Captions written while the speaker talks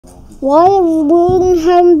Why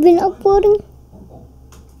haven't been uploading?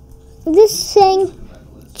 This saying,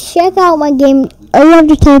 check out my game. I love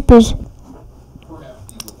the typers.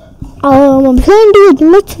 I'm trying to do as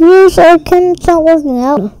much videos as I can. It's not working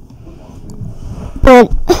out,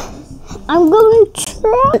 but I'm going to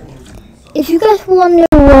try. If you guys want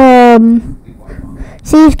to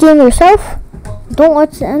see this game yourself, don't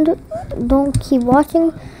watch the end. Don't keep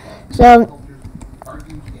watching. So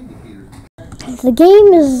the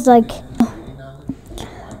game is like,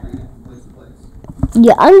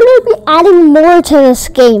 yeah, I'm gonna be adding more to this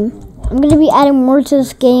game.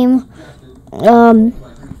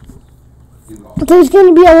 There's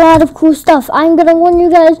gonna be a lot of cool stuff. I'm gonna warn you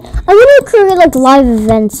guys. I'm gonna create like live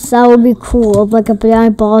events. That would be cool. Like a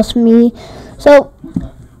Beyond Boss me. So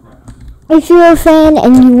if you're a fan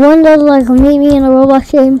and you want to like meet me in a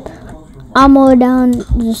Roblox game, I'm all down.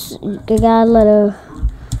 Just you gotta let a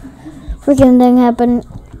freaking thing happen.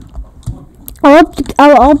 I'll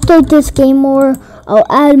update this game more. I'll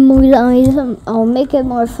add more zombies. I'll make it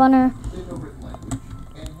more funner.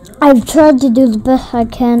 I've tried to do the best I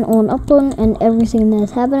can on uploading and everything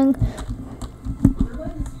that's happening.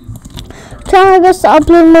 Try my best to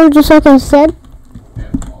upload more, just like I said.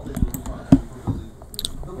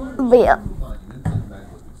 But yeah.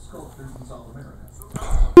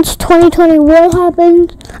 Once 2021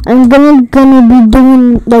 happens, I'm gonna be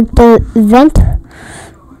doing like the event,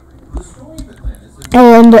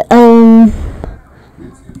 and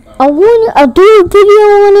I'll do a video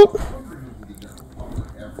on it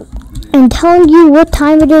and telling you what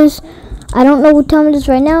time it is. I don't know what time it is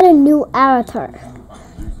right now. A new avatar.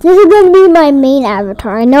 This is going to be my main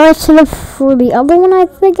avatar. I know I said it for the other one. I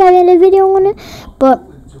think I did a video on it, but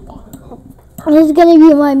this is going to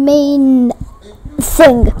be my main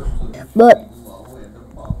thing. But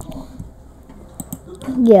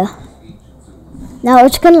yeah, now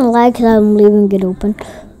it's going to lag because I'm leaving it open.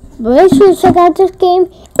 But make sure to check out this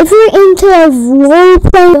game. If you're into like role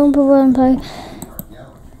play,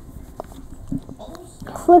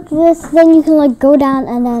 click this, then you can like go down,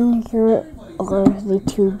 and then here are the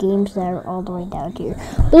two games that are all the way down here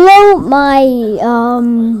below my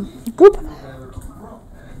group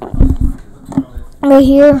right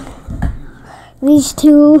here. These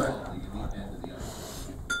two,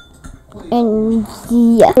 and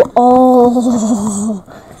yeah,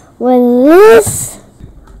 when this,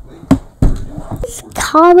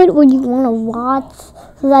 comment what you want to watch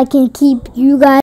so that I can keep you guys